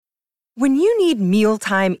When you need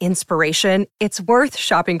mealtime inspiration, it's worth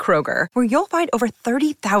shopping Kroger, where you'll find over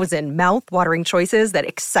 30,000 mouth-watering choices that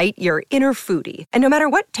excite your inner foodie. And no matter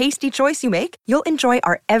what tasty choice you make, you'll enjoy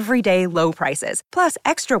our everyday low prices, plus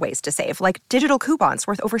extra ways to save, like digital coupons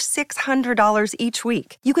worth over $600 each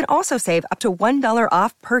week. You can also save up to $1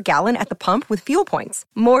 off per gallon at the pump with fuel points.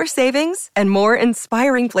 More savings and more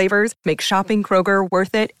inspiring flavors make shopping Kroger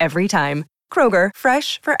worth it every time. Kroger,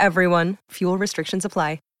 fresh for everyone. Fuel restrictions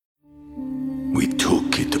apply. We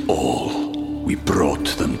took it all. We brought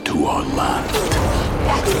them to our land.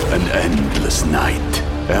 An endless night,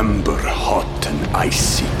 ember hot and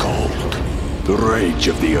icy cold. The rage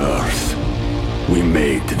of the earth. We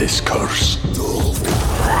made this curse.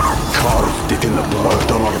 Carved it in the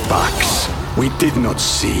blood on our backs. We did not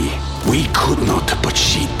see. We could not, but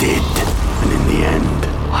she did. And in the end...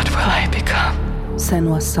 What will I become?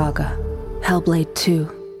 Senua's Saga. Hellblade 2.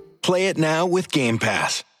 Play it now with Game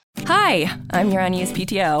Pass. Hi, I'm your unused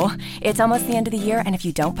PTO. It's almost the end of the year, and if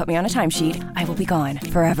you don't put me on a timesheet, I will be gone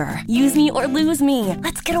forever. Use me or lose me.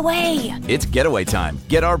 Let's get away. It's getaway time.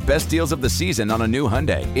 Get our best deals of the season on a new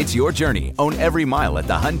Hyundai. It's your journey. Own every mile at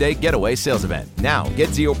the Hyundai Getaway Sales Event. Now, get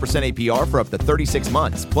 0% APR for up to 36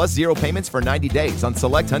 months, plus 0 payments for 90 days on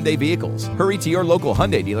select Hyundai vehicles. Hurry to your local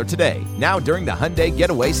Hyundai dealer today. Now during the Hyundai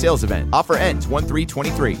Getaway Sales Event. Offer ends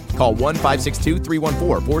 1/3/23. Call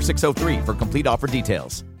 1-562-314-4603 for complete offer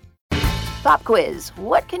details. Pop quiz.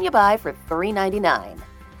 What can you buy for $3.99?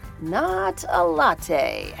 Not a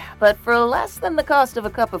latte, but for less than the cost of a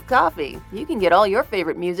cup of coffee, you can get all your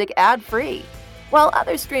favorite music ad-free. While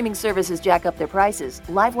other streaming services jack up their prices,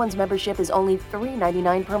 Live One's membership is only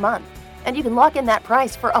 $3.99 per month, and you can lock in that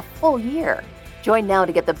price for a full year. Join now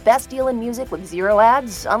to get the best deal in music with 0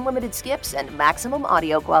 ads, unlimited skips, and maximum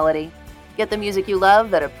audio quality. Get the music you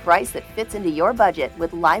love at a price that fits into your budget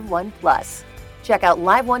with Live One Plus. Check out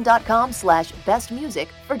liveone.com/bestmusic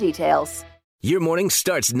for details. Your morning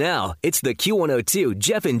starts now. It's the Q102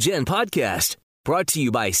 Jeff and Jen podcast, brought to you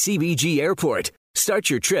by CBG Airport. Start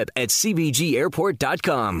your trip at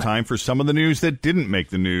CBGAirport.com. Time for some of the news that didn't make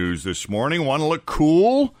the news this morning. Want to look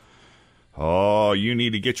cool? Oh, you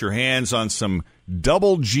need to get your hands on some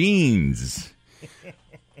double jeans.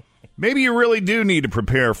 Maybe you really do need to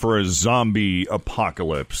prepare for a zombie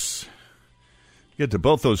apocalypse. Get to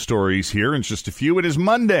both those stories here in just a few. It is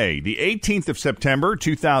Monday, the 18th of September,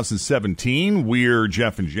 2017. We're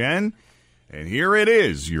Jeff and Jen, and here it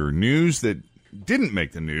is, your news that didn't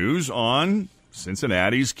make the news on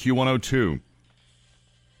Cincinnati's Q102.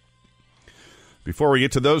 Before we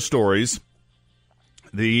get to those stories,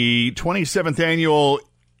 the 27th annual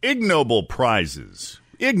Ig Nobel Prizes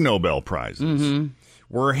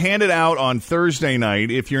were handed out on Thursday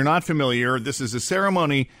night. If you're not familiar, this is a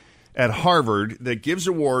ceremony at Harvard that gives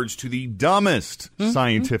awards to the dumbest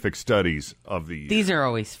scientific studies of the year. These are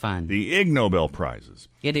always fun. The Ig Nobel Prizes.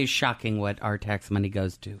 It is shocking what our tax money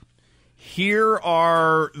goes to. Here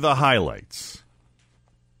are the highlights.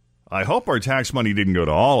 I hope our tax money didn't go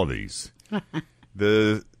to all of these.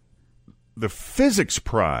 The physics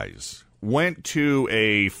prize went to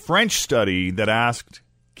a French study that asked,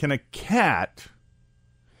 can a cat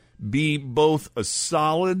be both a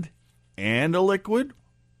solid and a liquid?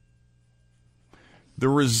 The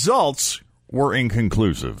results were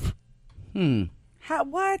inconclusive.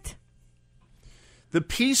 What? The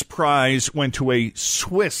Peace Prize went to a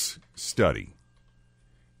Swiss study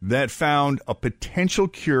that found a potential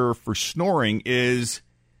cure for snoring is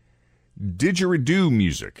didgeridoo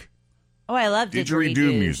music. Oh, I love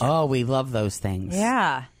didgeridoo music. Oh, we love those things.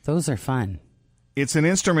 Yeah. Those are fun. It's an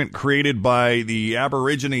instrument created by the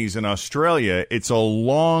Aborigines in Australia. It's a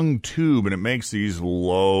long tube, and it makes these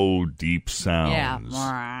low, deep sounds. Yeah.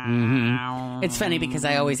 Mm-hmm. It's funny because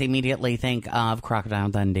I always immediately think of Crocodile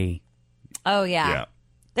Dundee. Oh, yeah.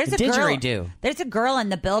 There's a didgeridoo. Girl, there's a girl in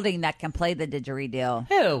the building that can play the didgeridoo.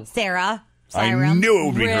 Who? Sarah. I knew it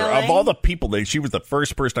would be her. Really? Of all the people, she was the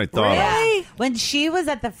first person I thought of. When she was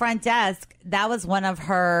at the front desk, that was one of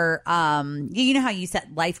her, you know how you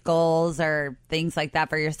set life goals or things like that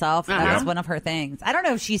for yourself? That was one of her things. I don't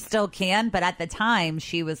know if she still can, but at the time,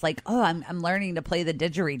 she was like, oh, I'm learning to play the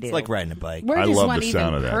didgeridoo. It's like riding a bike. Where does one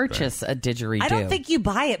even purchase a didgeridoo? I don't think you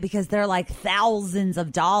buy it because they're like thousands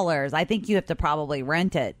of dollars. I think you have to probably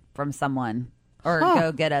rent it from someone or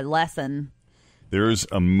go get a lesson. There's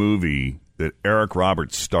a movie that Eric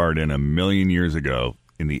Roberts starred in 1,000,000 years ago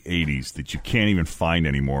in the 80s that you can't even find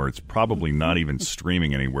anymore. It's probably not even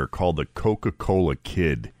streaming anywhere, called The Coca-Cola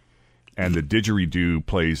Kid. And the didgeridoo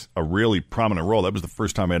plays a really prominent role. That was the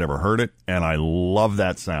first time I'd ever heard it, and I love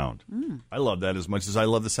that sound. I love that as much as I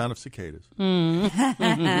love the sound of cicadas. And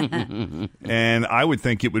I would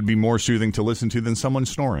think it would be more soothing to listen to than someone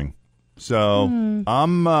snoring. So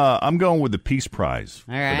I'm going with the Peace Prize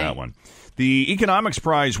for that one. The Economics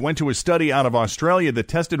Prize went to a study out of Australia that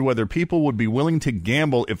tested whether people would be willing to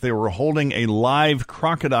gamble if they were holding a live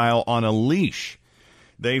crocodile on a leash.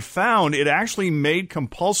 They found it actually made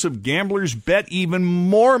compulsive gamblers bet even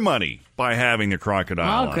more money by having the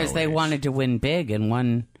crocodile. Oh, because they wanted to win big in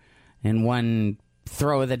one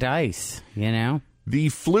throw of the dice, you know? The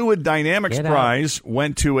Fluid Dynamics Prize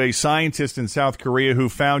went to a scientist in South Korea who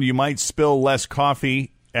found you might spill less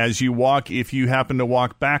coffee as you walk if you happen to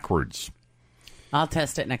walk backwards. I'll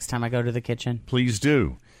test it next time I go to the kitchen. Please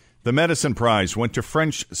do. The Medicine Prize went to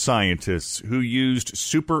French scientists who used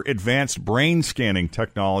super advanced brain scanning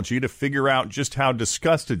technology to figure out just how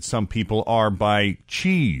disgusted some people are by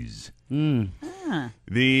cheese.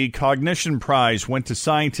 The Cognition Prize went to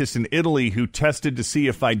scientists in Italy who tested to see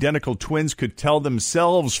if identical twins could tell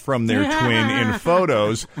themselves from their twin in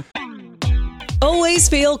photos. Always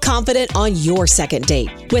feel confident on your second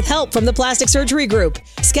date. With help from the Plastic Surgery Group.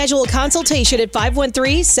 Schedule a consultation at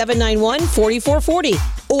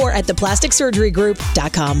 513-791-4440 or at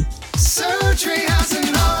theplasticsurgerygroup.com. Surgery has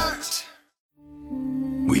an art.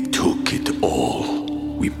 We took it all.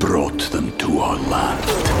 We brought them to our land.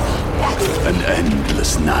 An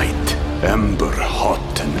endless night, ember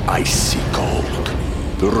hot and icy cold.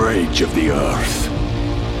 The rage of the earth.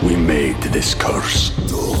 We made this curse.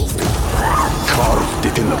 Carved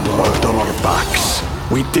it in the blood on our backs.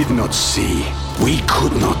 We did not see. We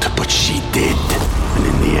could not, but she did. And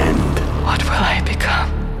in the end, what will I become?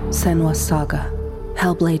 Senua's Saga.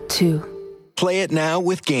 Hellblade 2. Play it now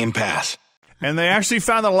with Game Pass. And they actually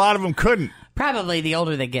found that a lot of them couldn't. Probably the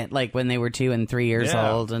older they get, like when they were 2 and 3 years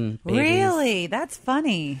old. And babies. Really? That's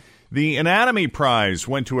funny. The Anatomy Prize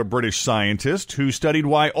went to a British scientist who studied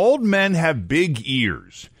why old men have big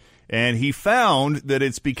ears. And he found that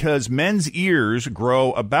it's because men's ears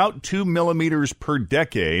grow about 2 millimeters per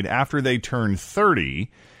decade after they turn 30.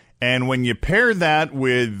 And when you pair that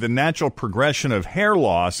with the natural progression of hair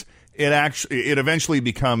loss, it eventually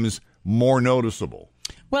becomes more noticeable.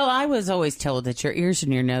 Well, I was always told that your ears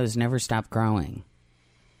and your nose never stop growing.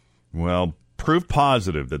 Well, proof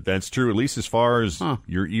positive that that's true, at least as far as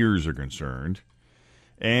your ears are concerned.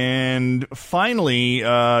 And finally,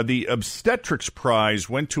 the Obstetrics Prize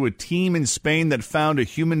went to a team in Spain that found a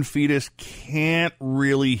human fetus can't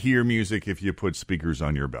really hear music if you put speakers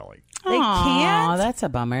on your belly. They can't? Oh, that's a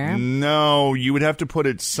bummer. No, you would have to put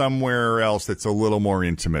it somewhere else that's a little more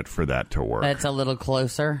intimate for that to work. That's a little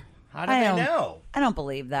closer. How do they know? I don't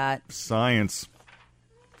believe that. Science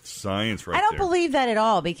right there. I don't believe that at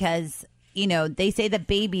all because, you know, they say that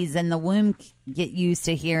babies in the womb get used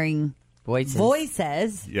to hearing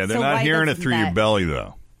voices. Yeah, they're not hearing it through your belly,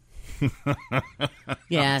 though.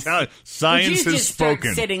 Yes. Science has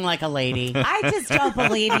spoken. Start sitting like a lady. I just don't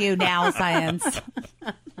believe you now, science.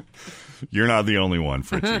 You're not the only one,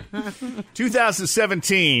 Fritzy.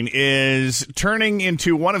 2017 is turning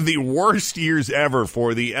into one of the worst years ever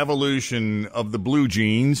for the evolution of the blue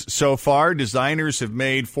jeans. So far, designers have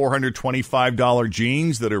made $425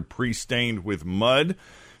 jeans that are pre-stained with mud.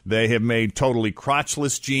 They have made totally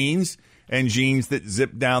crotchless jeans and jeans that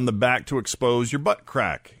zip down the back to expose your butt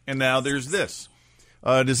crack. And now there's this.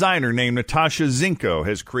 A designer named Natasha Zinko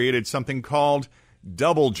has created something called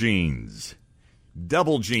double jeans.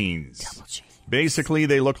 Double jeans. Basically,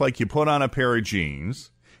 they look like you put on a pair of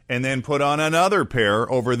jeans and then put on another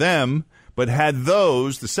pair over them, but had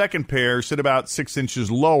those, the second pair, sit about 6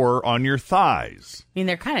 inches lower on your thighs. I mean,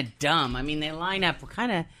 they're kind of dumb. I mean, they line up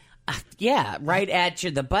kind of, right at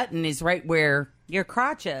you. The button is right where your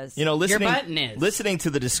crotch is. You know, your button is. Listening to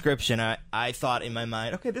the description, I thought in my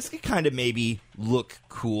mind, okay, this could kind of maybe look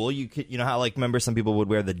cool. You could, you know how, like, remember some people would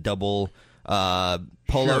wear the double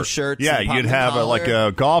polo shirts? Yeah, you'd have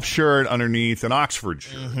a golf shirt underneath an Oxford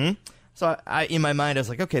shirt. Mm-hmm. So I, in my mind, I was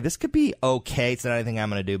like, okay, this could be okay. It's not anything I'm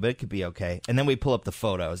going to do, but it could be okay. And then we pull up the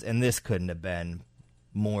photos, and this couldn't have been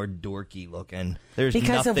more dorky looking. There's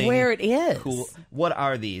because nothing of where it is. Cool. What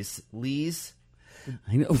are these? Lee's?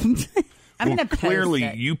 I know. Well,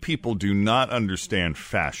 clearly, you people do not understand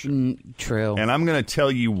fashion. True. And I'm going to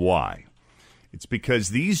tell you why. It's because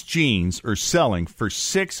these jeans are selling for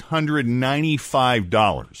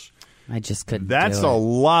 $695. I just couldn't. That's a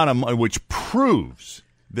lot of money, which proves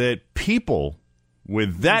that people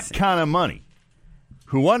with that kind of money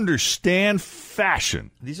who understand fashion.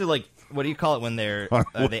 These are like what do you call it when they're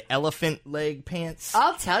they elephant leg pants?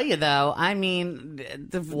 I'll tell you though. I mean,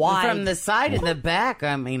 from the side and the back,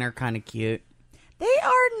 I mean, are kind of cute. They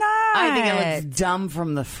are not. I think it looks dumb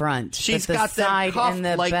from the front. She's but the got side them cuffed and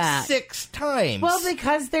the like back. 6 times. Well,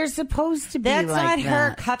 because they're supposed to be That's like not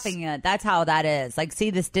her cuffing it. That's how that is. Like,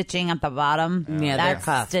 see the stitching at the bottom? Yeah, they're that's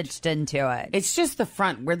cuffed. stitched into it. It's just the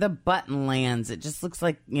front where the button lands. It just looks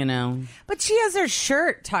like, you know. But she has her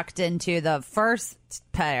shirt tucked into the first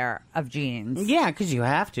pair of jeans. Yeah, because you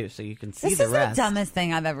have to, so you can see This the is rest. the dumbest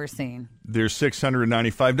thing I've ever seen. They're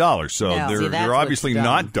 $695, so No. See, they're that's obviously what's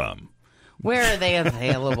dumb. not dumb. Where are they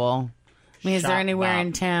available? I mean, is there Shop anywhere Bop.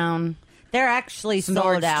 in town? They're actually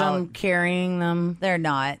sold out. Nordstrom carrying them? They're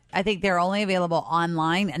not. I think they're only available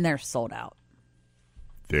online, and they're sold out.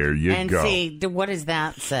 There you And go. see, what does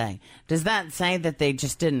that say? Does that say that they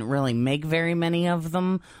just didn't really make very many of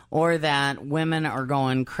them, or that women are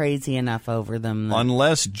going crazy enough over them? That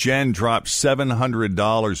Unless Jen drops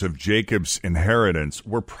 $700 of Jacob's inheritance,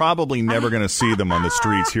 we're probably never going to see them on the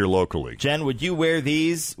streets here locally. Jen, would you wear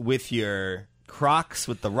these with your Crocs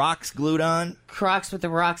with the rocks glued on? Crocs with the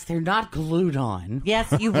rocks, they're not glued on.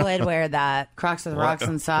 Yes, you would wear that. Crocs with rocks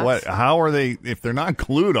and socks? What? How are they? If they're not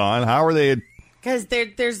glued on, how are they? Because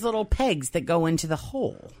there's little pegs that go into the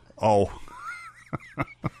hole. Oh,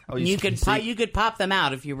 You could pop them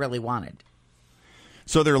out if you really wanted.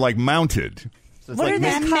 so they're like mounted. So it's What like are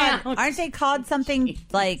they Miss called? Mouse. Aren't they called something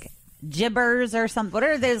like gibbers or something? What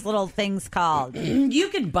are those little things called? You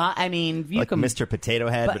could buy. I mean, you like can. Mr. Potato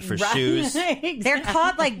Head, but for Right. shoes. They're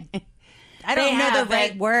called like I don't know the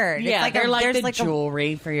right word. Yeah, it's they're like there's the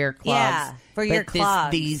jewelry for your clogs. Yeah, for your But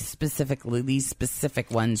clogs. These specific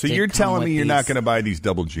ones. So did you're come telling with me you're not these. going to buy these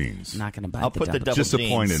double jeans? Not going to buy. I'll put the double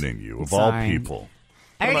Disappointed jeans. in you, of all Sorry. people.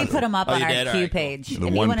 I already put them up Oh, on you our did? All Q right, cool. page. The If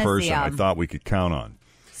you one wanna see person I 'em. thought we could count on.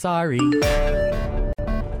 Sorry.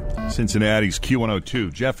 Cincinnati's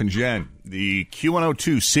Q102. Jeff and Jen. The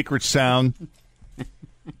Q102 Secret Sound.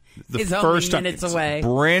 The It's only first minutes it's away. a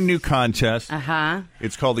brand new contest. Uh-huh.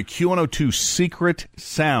 It's called the Q102 Secret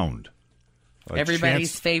Sound. A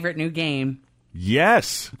Everybody's chance- favorite new game.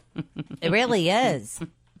 Yes. It really is.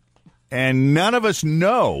 And none of us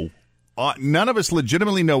know. None of us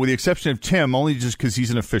legitimately know, with the exception of Tim, only just because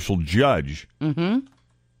he's an official judge. Mm-hmm.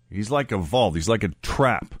 He's like a vault. He's like a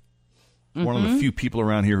trap. One of the few people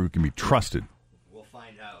around here who can be trusted. We'll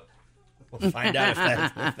find out. We'll find out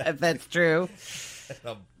If that's true.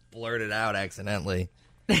 I'll blurt it out accidentally.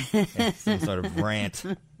 Some sort of rant.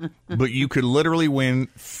 But you could literally win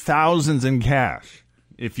thousands in cash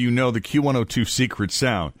if you know the Q102 Secret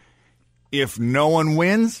Sound. If no one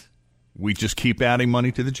wins, we just keep adding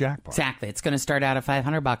money to the jackpot. Exactly. It's going to start out at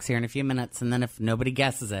 $500 here in a few minutes, and then if nobody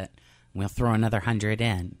guesses it, we'll throw another 100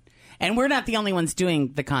 in. And we're not the only ones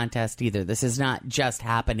doing the contest either. This is not just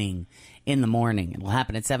happening in the morning. It'll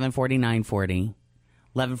happen at 7:40, 9:40,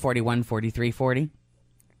 11:40, 1:40, 3:40.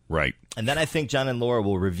 Right. And then I think John and Laura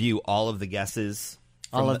will review all of the guesses.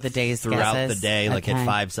 All from of the day's throughout guesses? the day, like Okay. at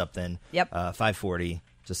 5 something. Yep. 5:40,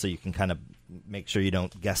 just so you can kind of make sure you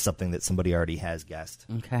don't guess something that somebody already has guessed.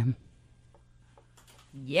 Okay.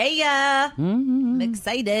 Yeah. I'm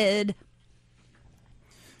excited.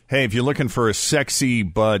 Hey, if you're looking for a sexy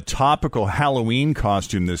but topical Halloween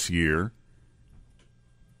costume this year,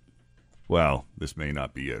 well, this may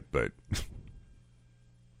not be it, but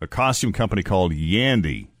a costume company called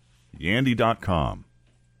Yandy, Yandy.com,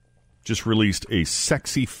 just released a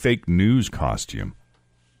sexy fake news costume.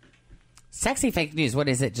 Sexy fake news. What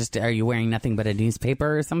is it? Just are you wearing nothing but a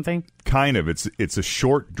newspaper or something? Kind of. It's a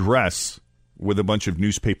short dress with a bunch of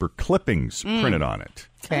newspaper clippings printed on it.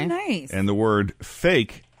 Okay. Oh, nice. And the word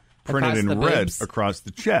fake printed Across in the red boobs. across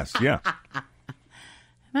the chest. Yeah.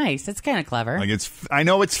 Nice. It's kind of clever. Like I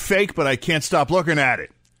know it's fake, but I can't stop looking at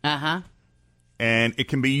it. Uh-huh. And it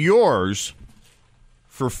can be yours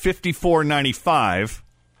for $54.95,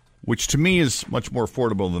 which to me is much more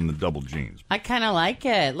affordable than the double jeans. I kind of like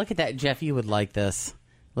it. Look at that, Jeff. You would like this.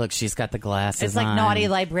 Look, she's got the glasses It's like on. Naughty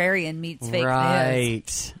Librarian meets fake news.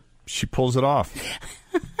 Right. She pulls it off.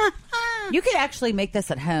 You could actually make this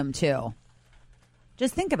at home, too.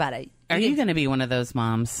 Just think about it. Are you going to be one of those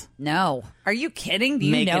moms? No. Are you kidding? Do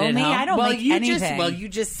you Make it know at me? home? I don't well, make you anything. you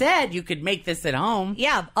just said you could make this at home.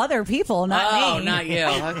 Yeah, other people, not Oh, me. not you.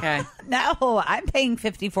 Okay. No, I'm paying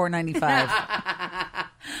 $54.95.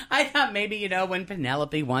 I thought maybe, when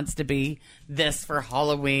Penelope wants to be this for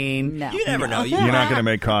Halloween. No. You never know. You're not going to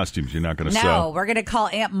make costumes. You're not going to No, sew. we're going to call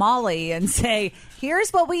Aunt Molly and say, here's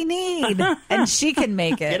what we need. And she can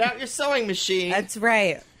make it. Get out your sewing machine. That's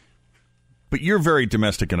right. But you're very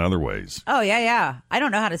domestic in other ways. Oh, yeah. I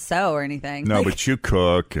don't know how to sew or anything. No, Like, but you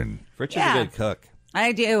cook and Richard's Yeah. a good cook.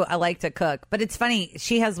 I do. I like to cook, but it's funny.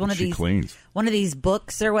 She has one of these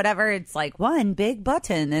books or whatever. It's like one big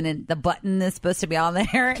button, and the button is supposed to be on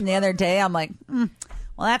there. And the other day, I'm like, well,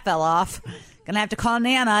 that fell off. Gonna have to call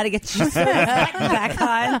Nana to get your button back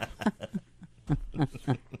on.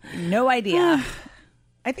 No idea.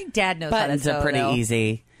 I think Dad knows buttons how to sew, are pretty though.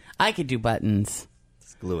 easy. I could do buttons.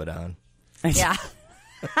 Just glue it on. Yeah.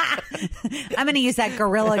 I'm going to use that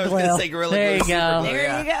Gorilla Glue. I was going to say Gorilla There Glue. you go.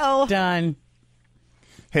 There you go. Done.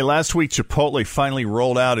 Hey, last week Chipotle finally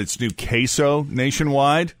rolled out its new queso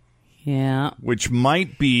nationwide. Yeah. Which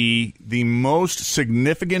might be the most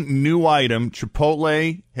significant new item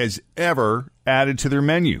Chipotle has ever added to their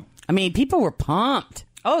menu. I mean, people were pumped.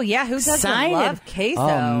 Oh, yeah. Who doesn't love queso?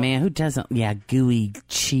 Oh, man. Who doesn't? Yeah, gooey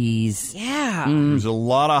cheese. Yeah. There's a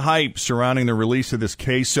lot of hype surrounding the release of this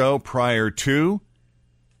queso prior to.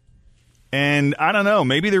 And I don't know,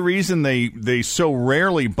 maybe the reason they so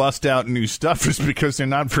rarely bust out new stuff is because they're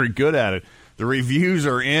not very good at it. The reviews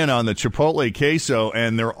are in on the Chipotle queso,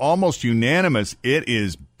 and they're almost unanimous. It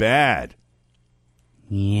is bad.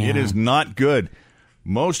 Yeah. It is not good.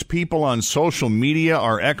 Most people on social media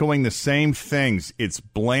are echoing the same things. It's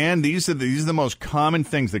bland. These are the most common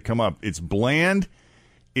things that come up. It's bland.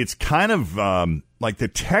 It's kind of like the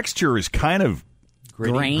texture is kind of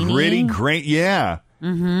Grainy? gritty. Yeah.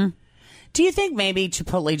 Mm-hmm. Do you think maybe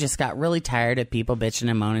Chipotle just got really tired of people bitching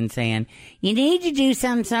and moaning saying, you need to do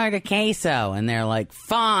some sort of queso? And they're like,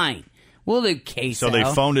 fine, we'll do queso. So they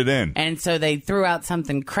phoned it in. And so they threw out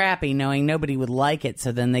something crappy knowing nobody would like it,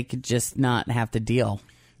 so then they could just not have to deal.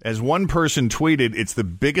 As one person tweeted, it's the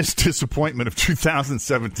biggest disappointment of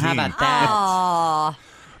 2017. How about that? Aww.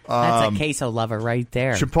 That's a queso lover right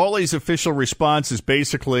there. Chipotle's official response is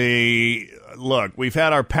basically, look, we've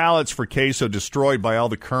had our palates for queso destroyed by all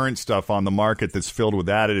the current stuff on the market that's filled with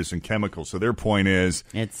additives and chemicals. So their point is,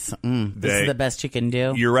 this is the best you can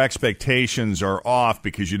do. Your expectations are off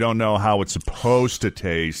because you don't know how it's supposed to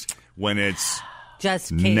taste when it's just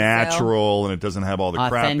queso. Natural and it doesn't have all the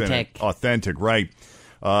crap in it. Authentic. Authentic, right.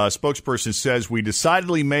 Spokesperson says, we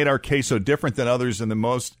decidedly made our queso different than others in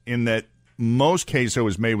that most queso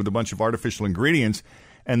is made with a bunch of artificial ingredients,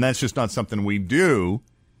 and that's just not something we do.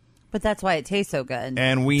 But that's why it tastes so good.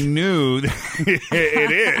 And we knew that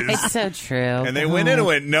it is. It's so true. And they went into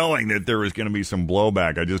it knowing that there was going to be some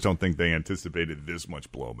blowback. I just don't think they anticipated this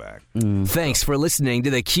much blowback. Thanks for listening to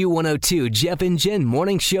the Q102 Jeff and Jen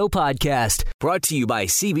Morning Show podcast, brought to you by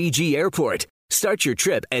CBG Airport. Start your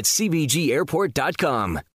trip at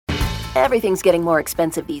CBGAirport.com. Everything's getting more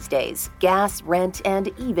expensive these days. Gas, rent, and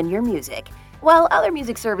even your music. While other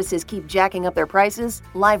music services keep jacking up their prices,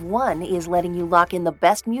 Live One is letting you lock in the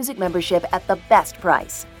best music membership at the best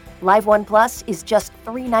price. Live One Plus is just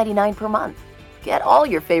 $3.99 per month. Get all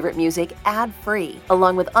your favorite music ad-free,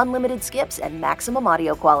 along with unlimited skips and maximum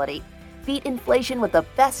audio quality. Beat inflation with the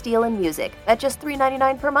best deal in music at just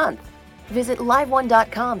 $3.99 per month. Visit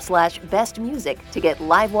liveone.com/bestmusic to get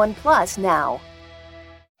Live One Plus now.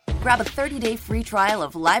 Grab a 30-day free trial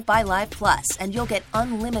of Live by Live Plus, and you'll get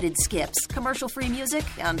unlimited skips, commercial-free music,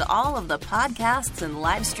 and all of the podcasts and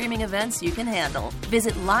live streaming events you can handle.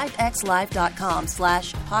 Visit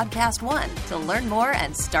livexlive.com/podcast1 to learn more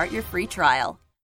and start your free trial.